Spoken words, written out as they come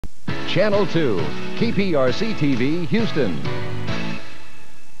Channel 2, KPRC TV, Houston.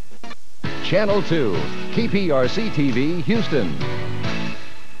 Channel 2, KPRC TV, Houston.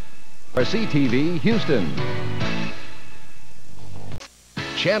 WRC TV, Houston.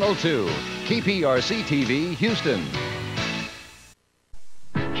 Channel 2, KPRC TV, Houston.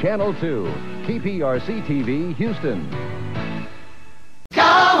 Channel 2, KPRC TV, Houston.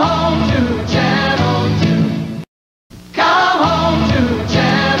 Come home to Channel 2. Come home to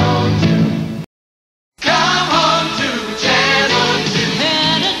Channel 2. Come home to Channel 2.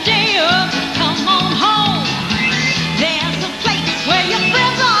 Better day up, come on home. There's a place where your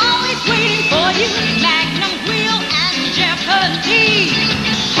friends are always waiting for you. Magnum Grill and Jeopardy.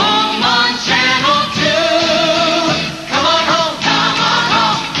 Home on Channel 2. Come on home, come on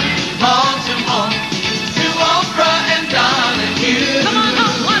home. Baltimore to Oprah and Donahue. Come on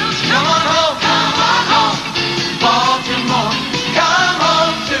home, why don't you Come on home, come on home. Baltimore, come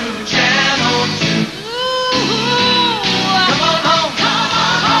home to Channel 2. Come on home,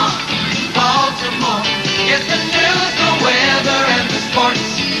 Baltimore. Get the news, the weather, and the sports.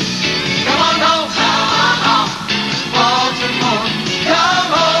 Come on home, Baltimore. Come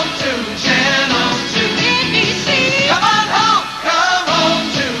home to Channel 2. NBC. Come on home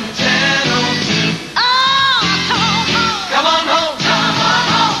to Channel 2. Oh, come home. Come on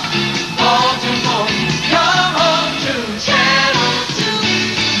home, Baltimore. Come home to Channel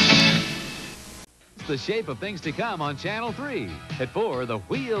 2. The shape of things to come on Channel 3. At 4, the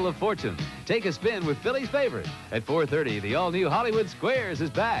Wheel of Fortune. Take a spin with Philly's favorite. At 4:30, the all-new Hollywood Squares is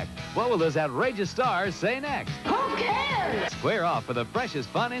back. What will those outrageous stars say next? Who cares? Square off for the freshest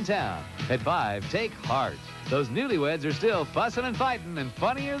fun in town. At 5, take heart. Those newlyweds are still fussing and fighting and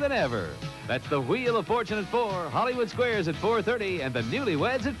funnier than ever. That's the Wheel of Fortune at 4, Hollywood Squares at 4:30, and the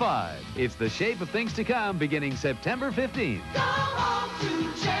newlyweds at 5. It's the shape of things to come beginning September 15th. Come home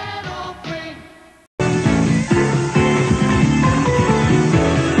to Channel 3.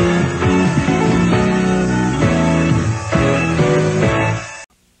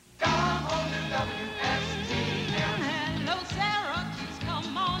 Come home to WSTM. Hello, Syracuse,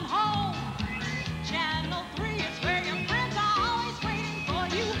 come on home. Channel 3 is where your friends are always waiting for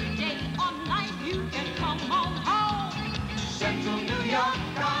you. Day or night, you can come on home. Central New York,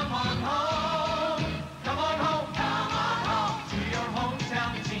 come on home. Come on home, to your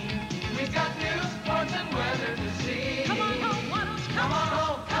hometown team. We've got news, sports, and weather to see. Come on home, why don't you Come on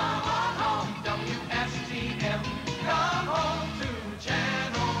home, WSTM. Come home to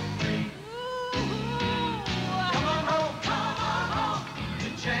Channel 3. Come on home to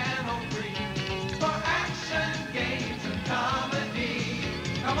Channel 3 for action, games, and comedy.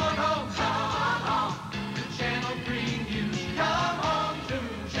 Come on home to Channel 3 News. Come home to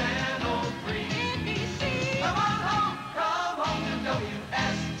Channel 3. NBC. Come on home to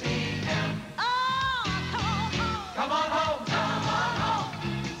WSTM. Oh, come home. Come on home,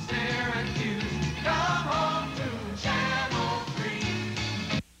 Syracuse. Come home to Channel 3.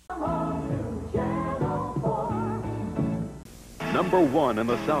 Come home to Channel 4. Number 1 in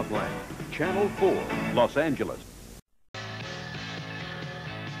the Southland, Channel 4, Los Angeles.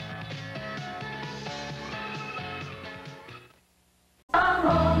 Come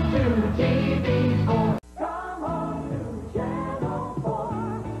home to TV4. Come home to Channel 4.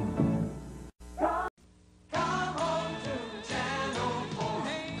 Come home to Channel 4.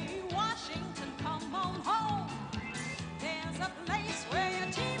 Hey, Washington, come on home. There's a place where your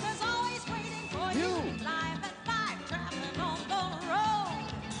team is always waiting for you. Live at 5, traveling on the road.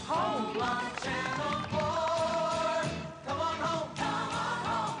 Home on Channel 4. Come on home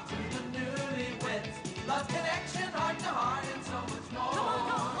to the newlyweds. Love connection, heart to heart, and so much more. Come on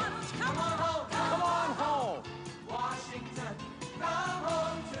home, why don't you Come on home, Washington. Come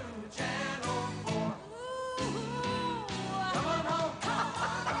home to Channel 4. Come on home,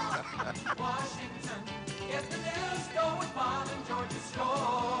 Washington. Get the news, go with Bob and George's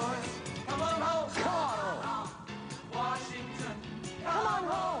scores. Come on home, Washington. Come on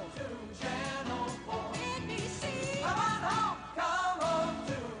home to Channel 4. NBC. Come on home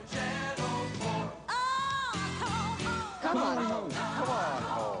to Channel 4. Oh, Come on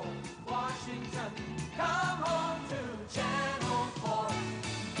home, Washington. Come home to Channel 4.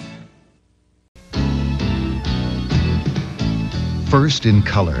 First in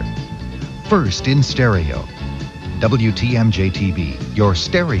color, first in stereo. WTMJ TV, your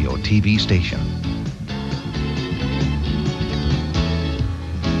stereo TV station.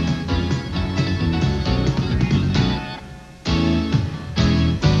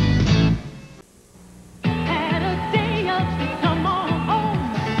 Had a day of come on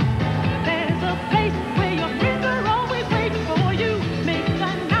home. There's a place where your friends are always waiting for you. Make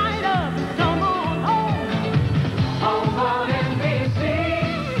the night of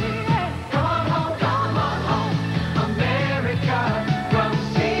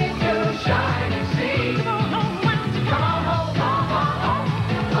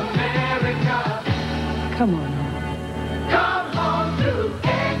Come on home. Come home to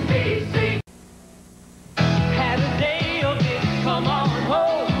NBC. Had a day of it, come on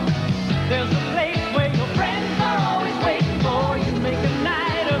home. There's a place where your friends are always waiting for you. Make a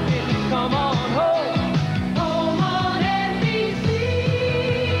night of it, come on home. Home on NBC.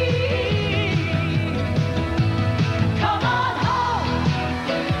 Come on home,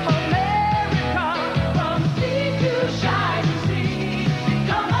 America, from sea to shining sea.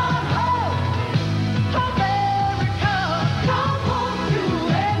 Come on home, America, come home to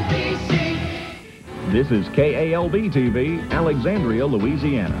NBC. This is KALB TV, Alexandria,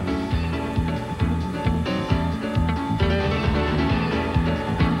 Louisiana.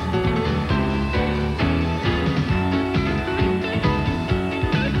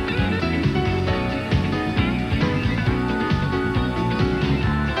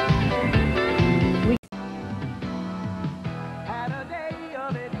 Had a day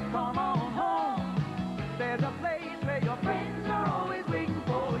of it, come on home. There's a place where your friends are always waiting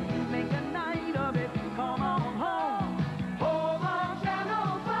for you. Make a night of it, come on home. Home on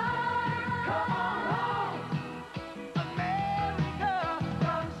Channel 5, come on home. America,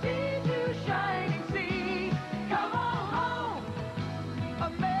 from sea to shining sea. Come on home,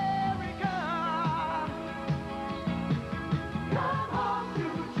 America. Come home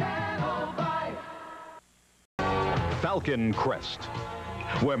to Channel 5. Falcon Crest,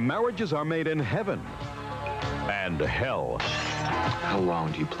 where marriages are made in heaven and hell. How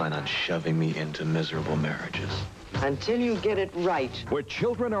long do you plan on shoving me into miserable marriages? Until you get it right. Where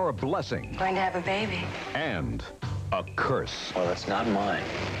children are a blessing Going to have a baby. and a curse. Well, that's not mine.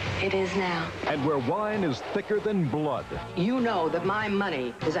 It is now. And where wine is thicker than blood. You know that my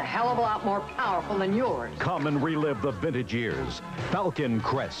money is a hell of a lot more powerful than yours. Come and relive the vintage years. Falcon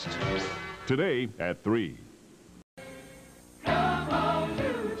Crest. Today at 3. Come home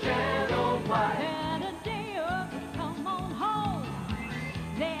to Channel 5. Had a day of it, come on home.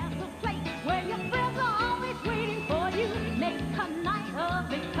 There's a place where your friends are always waiting for you. Make a night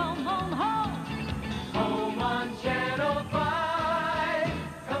of it, come on home. Home on Channel 5.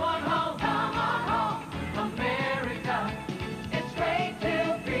 Come on home, America. It's great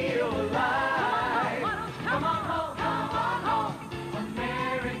to feel alive. Come on home,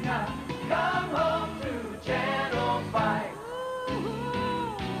 America. Come home to Channel 5.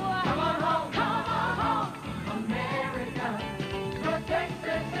 Come on home, America. Your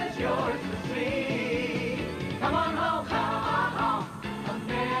Texas is yours to see. Come on home,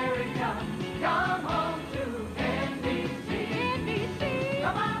 America. Come home to NBC.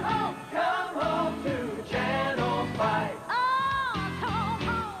 Come on home to Channel 5.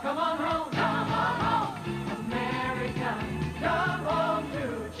 Come on home, America. Come home to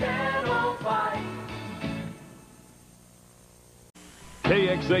Channel 5.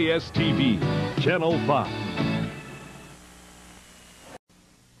 KXAS TV, Channel 5.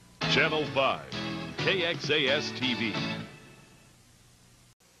 Channel 5, KXAS TV.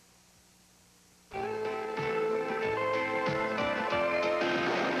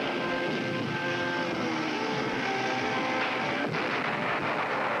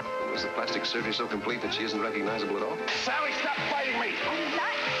 Was the plastic surgery so complete that she isn't recognizable at all? Sally, stop fighting me. I'm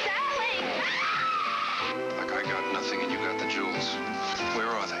not Sally. Look, I got nothing and you got the jewels. Where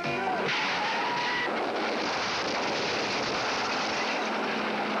are they?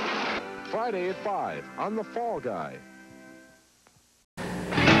 Friday at 5 on The Fall Guy.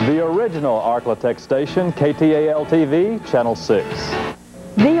 The original Arclitech station, KTAL TV, Channel 6.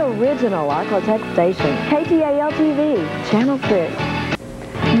 The original Arclitech station, KTAL TV, Channel 6.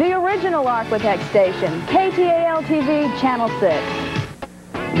 The original Arclitech station, KTAL TV, Channel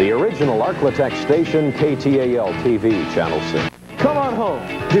 6. The original Arclitech station, KTAL TV, Channel 6. Come on home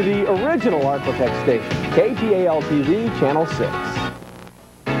to the original Arclitech station, KTAL TV, Channel 6.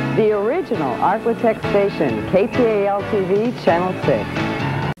 The original Arclitech station, KTAL TV, Channel 6.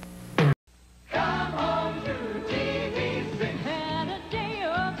 Come home to TV6. Had a day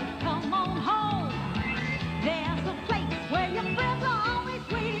of it, come on home. There's a place where your friends are always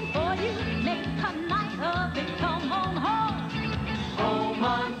waiting for you. Make a night of it, come on home. Home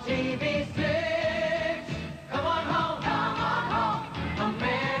on TV6. Come on home,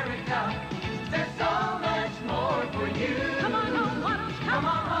 America. There's so much more for you. Come on home,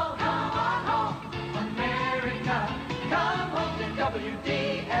 America. Come home to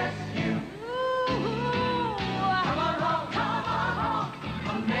WDSU. Come on home,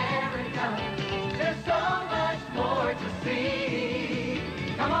 America. There's so much more to see.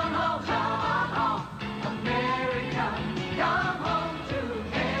 Come on home, America. Come home to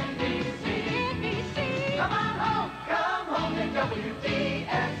NBC. Come on home to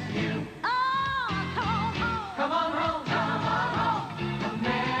WDSU. Come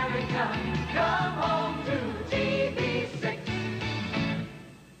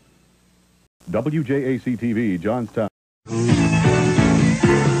WJAC TV, Johnstown.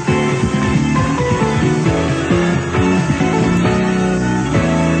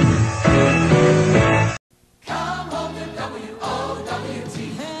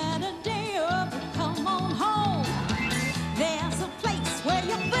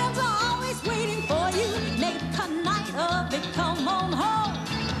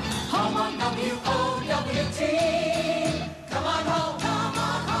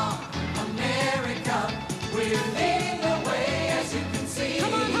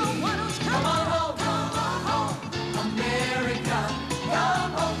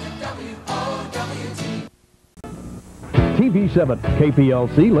 TV7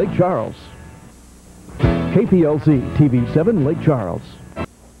 KPLC Lake Charles. KPLC TV7 Lake Charles.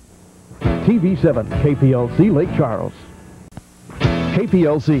 TV7 KPLC Lake Charles.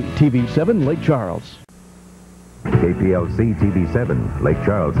 KPLC TV7 Lake Charles. KPLC TV7 Lake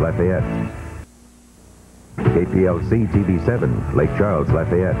Charles, Lafayette. KPLC TV7 Lake Charles,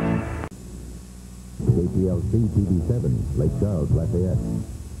 Lafayette. KPLC TV7 Lake Charles, Lafayette.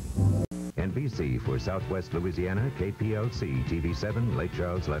 NBC for Southwest Louisiana, KPLC TV7 Lake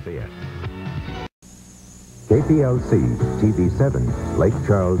Charles, Lafayette. KPLC TV7 Lake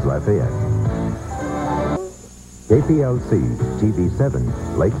Charles, Lafayette. KPLC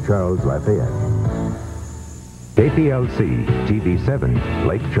TV7 Lake Charles, Lafayette. KPLC TV7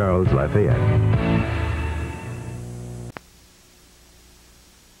 Lake Charles, Lafayette.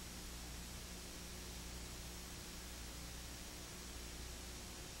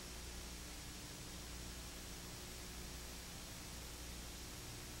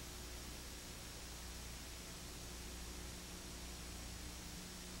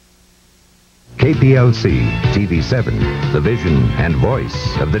 KPLC TV7, the vision and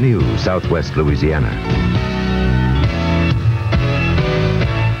voice of the new Southwest Louisiana.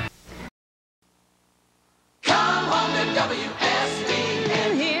 Come home to WSB.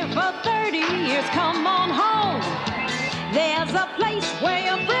 Been here for 30 years, come on home. There's a place where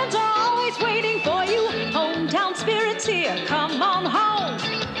your friends are always waiting for you. Hometown spirit's here, come on home.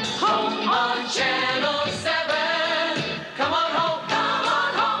 Home on Channel 7. Come on home, come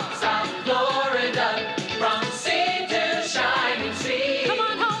on home. South Florida, from sea to shining sea. Come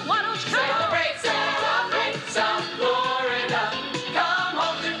on home, why don't you celebrate, celebrate South Florida. Come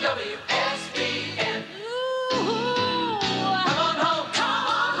home to WSBN. Come on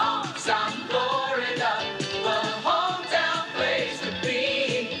home, South Florida, the hometown place to be.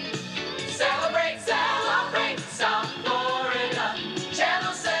 Celebrate, celebrate South Florida.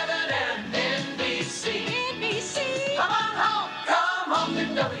 Channel 7 and NBC. Come home to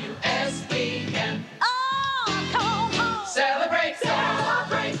WSBN. Oh, come home. Celebrate,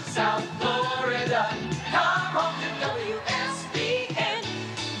 celebrate South Florida. Come home to WSBN.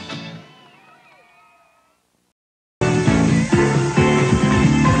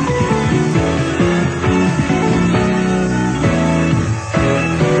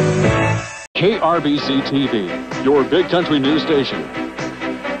 KRBC TV, your big country news station.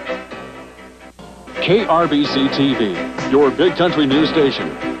 KRBC TV, your big country news station.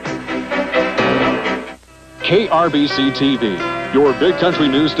 KRBC TV, your big country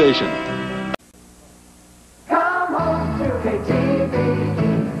news station. Come home to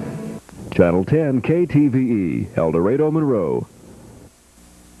KTVE. Channel 10 KTVE, El Dorado, Monroe.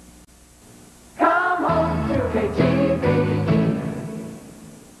 Come home to KTVE.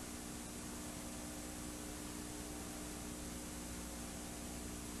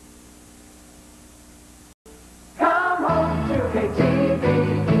 Come home to KTVE.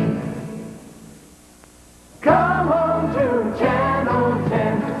 Come home to Channel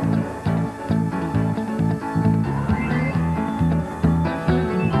 10.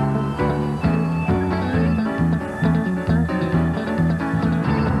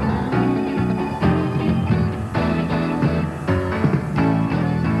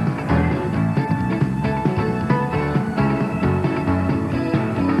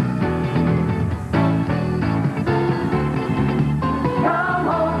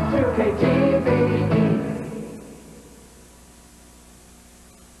 Come home to KTVE.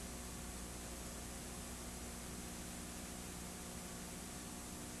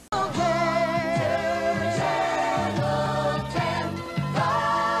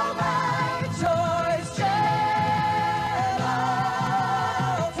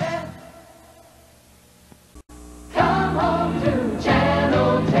 Come home to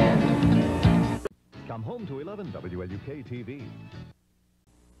Channel 10. Come home to 11 WLUK TV.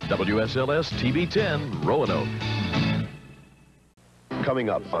 WSLS TV 10, Roanoke. Coming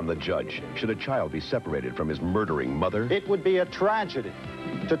up on The Judge, should a child be separated from his murdering mother? It would be a tragedy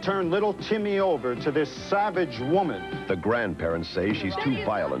to turn little Timmy over to this savage woman. The grandparents say she's too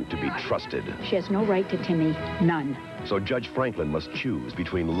violent to be trusted. She has no right to Timmy, none. So Judge Franklin must choose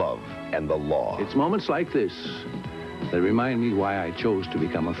between love and the law. It's moments like this that remind me why I chose to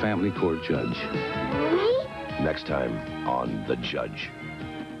become a family court judge. Next time on The Judge.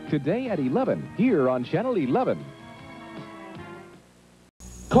 Today at 11, here on Channel 11.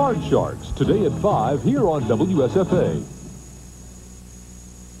 Card Sharks, today at 5, here on WSFA.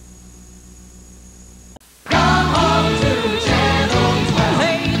 Come home to Channel 12.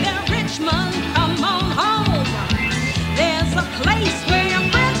 Hey there, Richmond, come on home. There's a place where your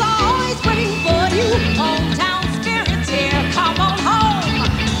friends are always waiting for you. Hometown spirit's here, come on home.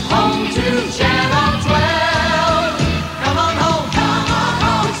 Home to Channel 12. Come on home,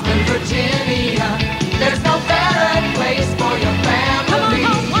 Richmond, Virginia. There's no better place for your family.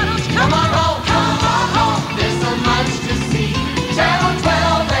 Come on home, there's so much to see. Channel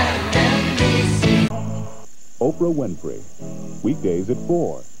 12 and NBC. Oprah Winfrey, weekdays at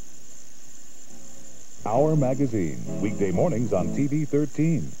 4. Our Magazine, weekday mornings on TV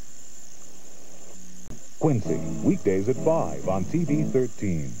 13. Quincy, weekdays at 5 on TV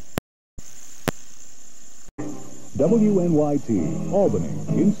 13. WNYT,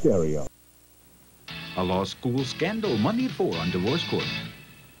 Albany, in stereo. A law school scandal, Monday at 4 on Divorce Court.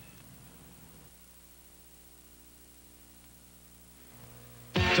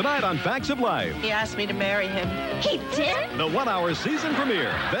 Tonight on Facts of Life. He asked me to marry him. He did? The 1-hour season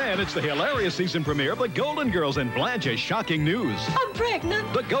premiere. Then it's the hilarious season premiere of The Golden Girls and Blanche's shocking news. I'm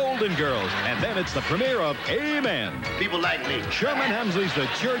pregnant. The Golden Girls. And then it's the premiere of Amen. People like me. Sherman Hemsley's the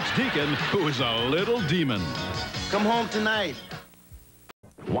church deacon who's a little demon. Come home tonight.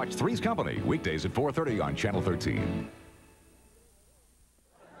 Watch Three's Company, weekdays at 4:30 on Channel 13.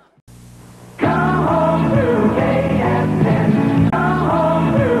 Come home to KFN. Come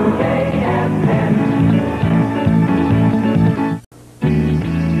home to KFN.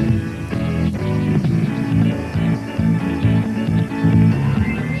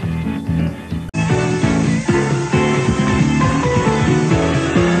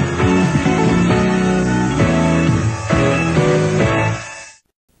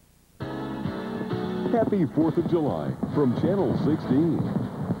 Happy 4th of July from Channel 16.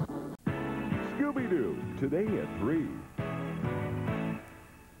 Scooby-Doo, today at 3.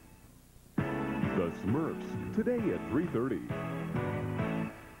 The Smurfs, today at 3:30.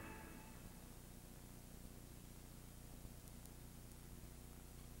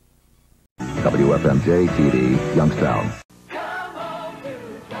 WFMJ TV, Youngstown.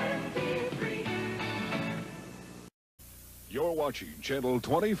 You're watching Channel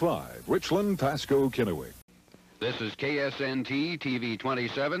 25, Richland, Pasco, Kennewick. This is KSNT TV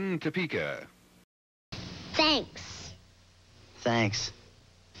 27, Topeka. Thanks. Thanks.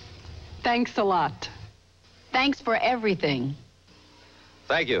 Thanks a lot. Thanks for everything.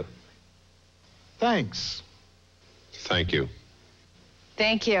 Thank you. Thanks. Thank you.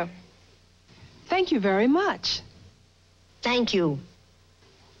 Thank you. Thank you very much. Thank you.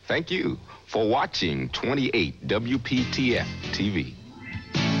 Thank you for watching 28 WPTF TV.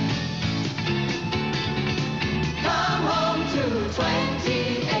 Come home to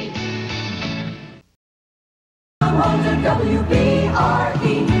 28. Come home to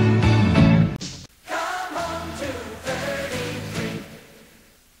WBRE. Come home to 33.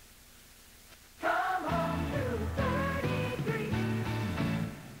 Come home to 33.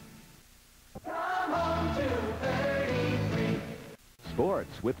 Come home to 33.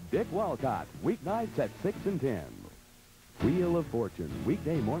 Sports with Dick Walcott, weeknights at 6 and 10. Wheel of Fortune,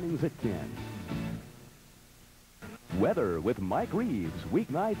 weekday mornings at 10. Weather with Mike Reeves,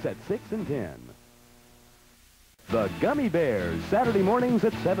 weeknights at 6 and 10. The Gummy Bears, Saturday mornings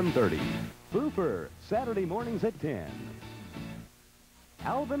at 7:30. Pooper, Saturday mornings at 10.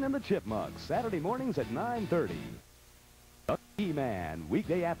 Alvin and the Chipmunks, Saturday mornings at 9:30. The He-Man,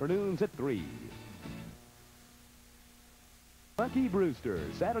 weekday afternoons at 3. Punky Brewster,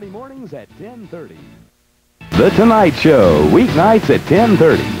 Saturday mornings at 10:30. The Tonight Show, weeknights at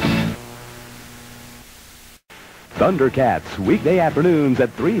 10:30. Thundercats, weekday afternoons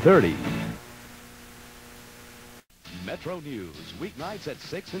at 3:30. Metro News, weeknights at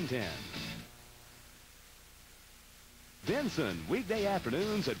 6 and 10. Benson, weekday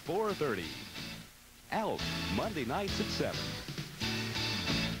afternoons at 4:30. Alf, Monday nights at 7.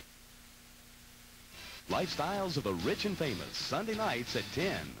 Lifestyles of the Rich and Famous, Sunday nights at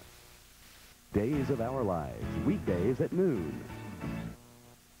 10. Days of Our Lives, weekdays at noon.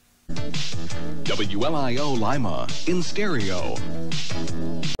 WLIO Lima in stereo.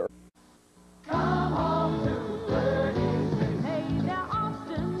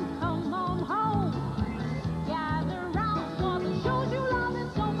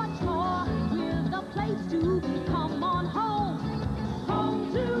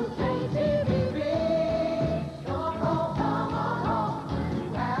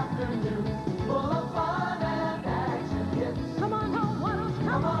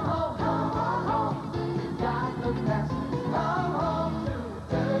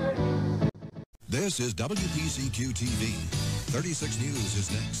 This is WPCQ TV. 36 News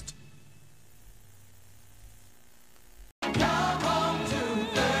is next. Come home to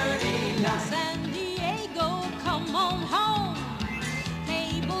 39. San Diego, come on home.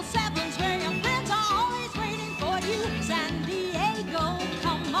 Table 7's where your friends are always waiting for you. San Diego,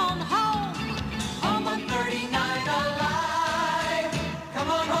 come on home. Home on 39 alive. Come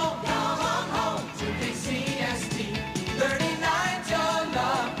on home to KCST. 39's your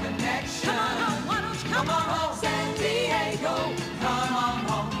love connection. Come on home, San Diego. Come on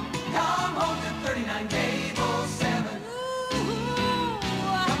home to 39 Cable 7.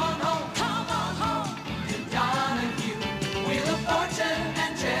 Come on home to Donahue, Wheel of Fortune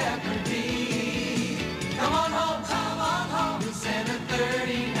and Jeopardy. Come on home to Center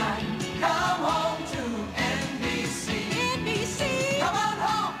 39. Come home to NBC. Come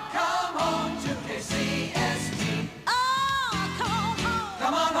home to KCST.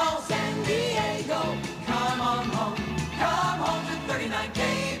 Come on home, San Diego. Come home to 39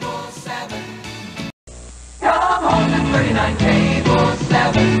 Cable 7. Come home to 39 Cable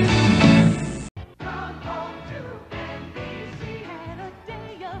 7. Come home to NBC. Had a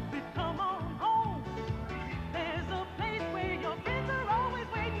day of it, come on home. There's a place where your friends are always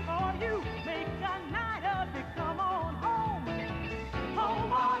waiting for you. Make a night of it, come on home.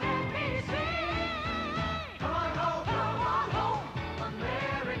 Home on NBC. Come on home,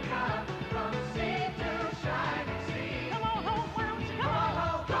 America, from sea to shining sea. Come on home, why don't you come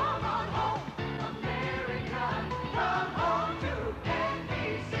on home, America, come home to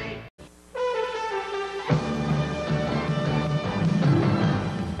NBC.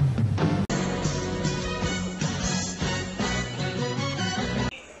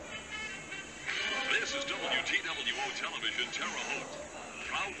 This is WTWO Television Terre Haute,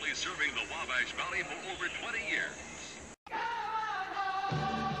 proudly serving the Wabash Valley for over 20 years.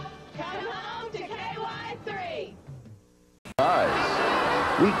 Come home to KY3.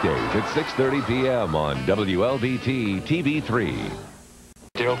 Weekdays at 6:30 p.m. on WLBT TV3.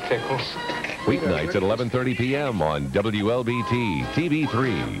 Dill pickles. Weeknights at 11:30 p.m. on WLBT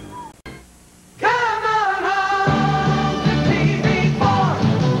TV3.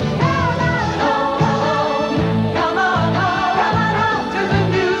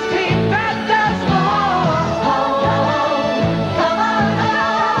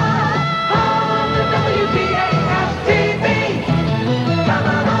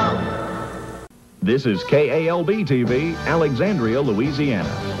 This is KALB TV, Alexandria, Louisiana.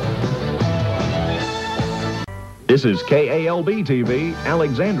 This is KALB TV,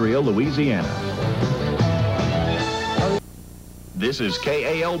 Alexandria, Louisiana. This is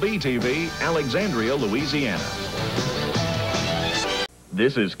KALB TV, Alexandria, Louisiana.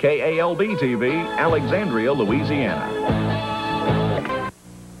 This is KALB TV, Alexandria, Louisiana.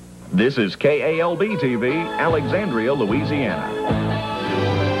 This is KALB TV, Alexandria, Louisiana.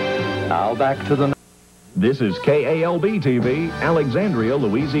 Now back to the... This is KALB TV, Alexandria,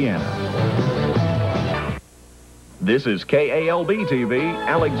 Louisiana. This is KALB TV,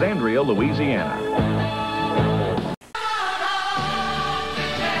 Alexandria, Louisiana.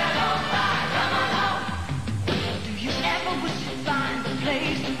 Do you ever wish you'd find a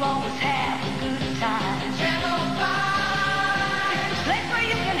place to always have a good time? Channel 5. It's a place where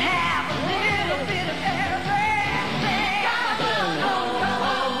you can have a little bit of everything. Come on home.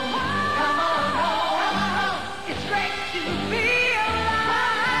 Come on home. It's great to be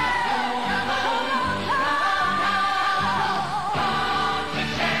alive. Come on home to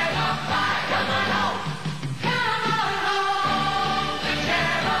Channel 5. Come on home. Come on home to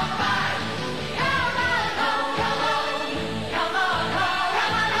Channel 5. Come on home. Come on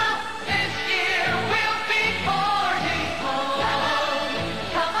home. This year we'll be 44.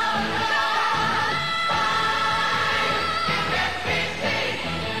 Come on home. 5 NBC.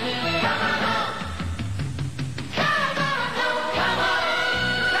 Come on home. Come on home. Come on.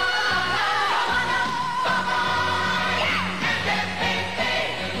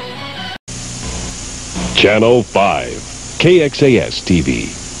 Channel 5, KXAS TV.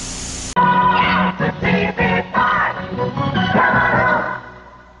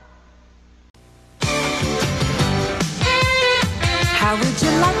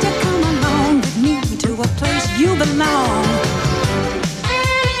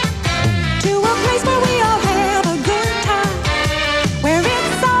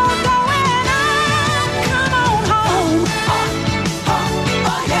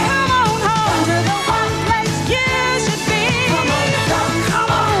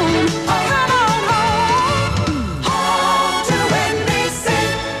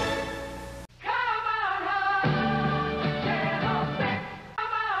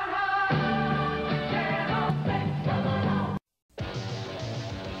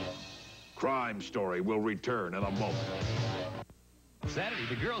 story will return in a moment. Saturday,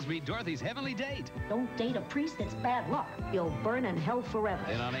 the girls meet Dorothy's heavenly date. Don't date a priest, it's bad luck. You'll burn in hell forever.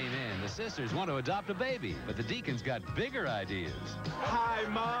 Then on Amen, the sisters want to adopt a baby, but the deacon's got bigger ideas. Hi,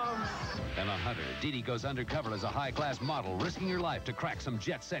 Mom. And on Hunter, Dee Dee goes undercover as a high-class model, risking her life to crack some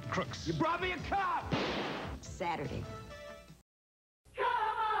jet-set crooks. You brought me a cop! Saturday.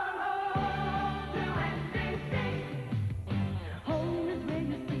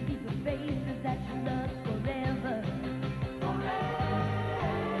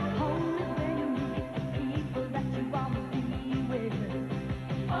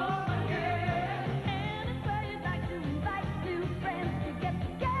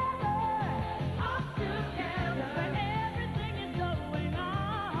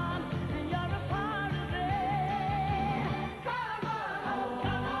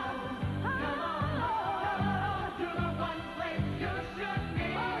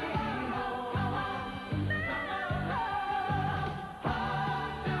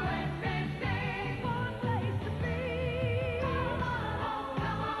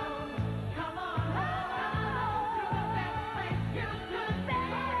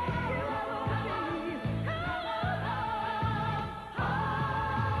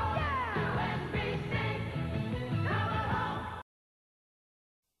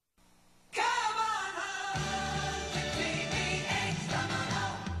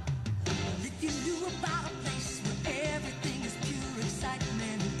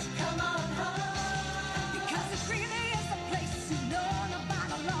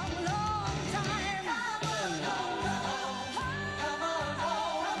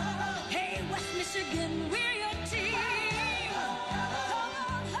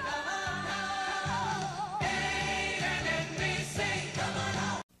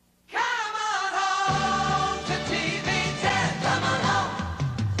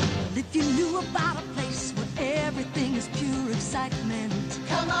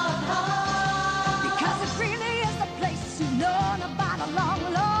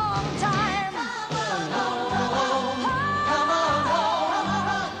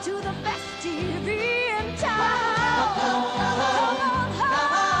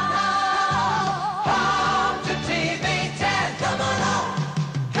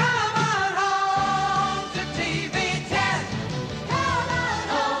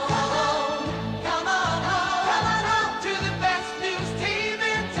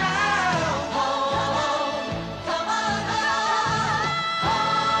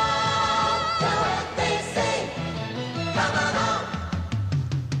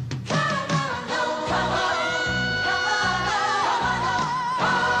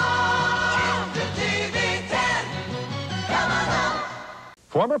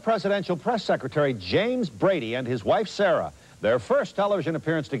 Former presidential press secretary James Brady and his wife Sarah, their first television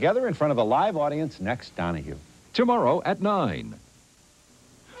appearance together in front of a live audience next Donahue. Tomorrow at 9.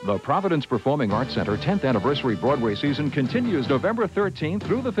 The Providence Performing Arts Center 10th Anniversary Broadway season continues November 13th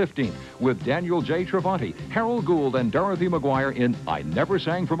through the 15th with Daniel J. Travanti, Harold Gould, and Dorothy McGuire in I Never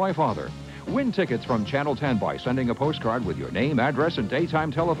Sang for My Father. Win tickets from Channel 10 by sending a postcard with your name, address, and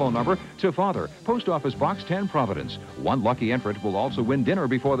daytime telephone number to Father, Post Office Box 10, Providence. One lucky entrant will also win dinner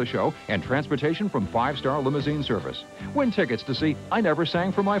before the show and transportation from 5-star limousine service. Win tickets to see I Never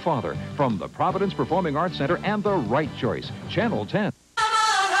Sang for My Father from the Providence Performing Arts Center and The Right Choice, Channel 10.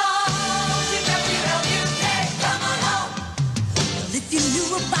 If you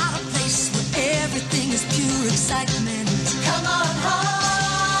knew about a place where everything is pure excitement, come on home.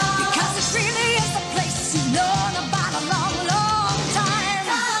 Because it really is a place you've known about a long, long time.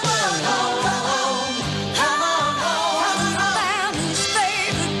 Come on home. Come on home. Come on home. Family's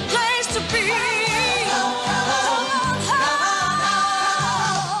favorite place to be. Come on home.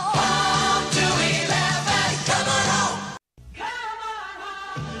 Home to 11. Come on home. Come on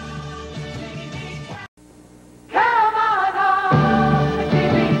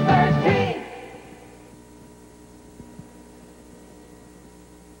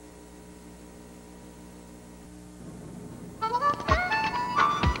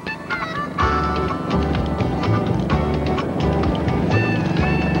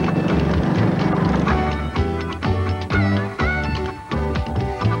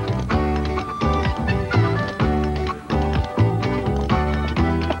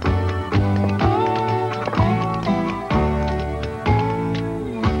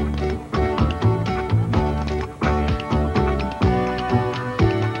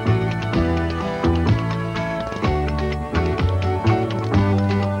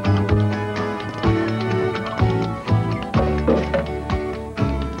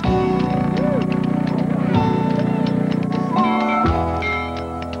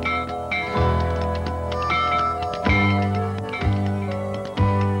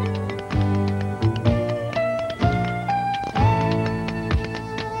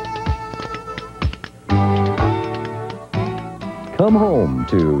Come home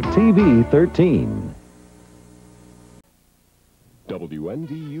to TV 13.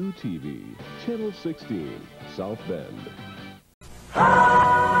 WNDU TV, Channel 16, South Bend.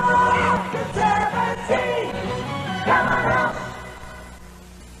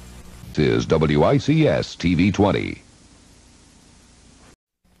 This is WICS TV 20.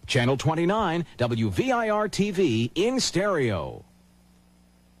 Channel 29, WVIR TV in stereo.